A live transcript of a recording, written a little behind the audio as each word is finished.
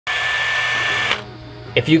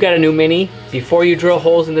If you got a new Mini, before you drill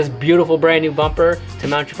holes in this beautiful brand new bumper to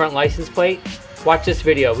mount your front license plate, watch this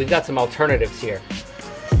video. We've got some alternatives here.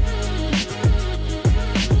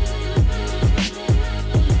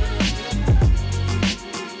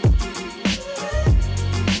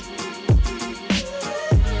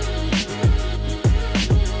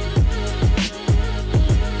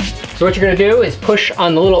 So what you're gonna do is push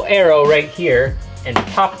on the little arrow right here and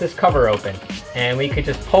pop this cover open. And we could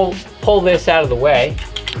just pull this out of the way.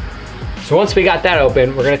 So once we got that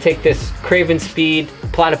open, we're gonna take this Craven Speed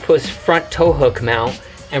Platypus front tow hook mount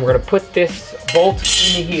and we're gonna put this bolt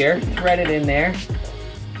into here, thread it in there.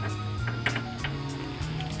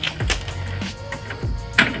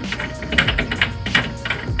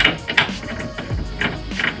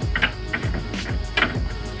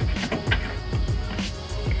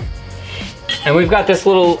 And we've got this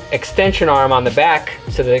little extension arm on the back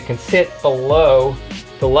so that it can sit below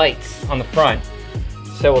the lights on the front.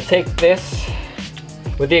 So we'll take this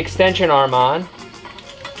with the extension arm on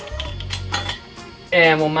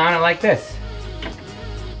and we'll mount it like this.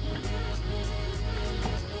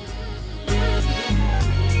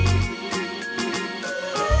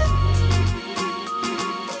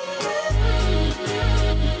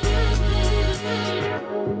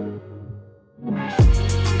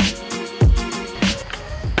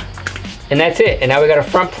 And that's it. And now we got a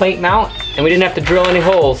front plate mount and we didn't have to drill any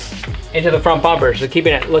holes into the front bumper, so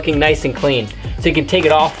keeping it looking nice and clean. So you can take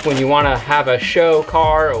it off when you want to have a show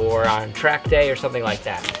car or on track day or something like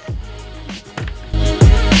that.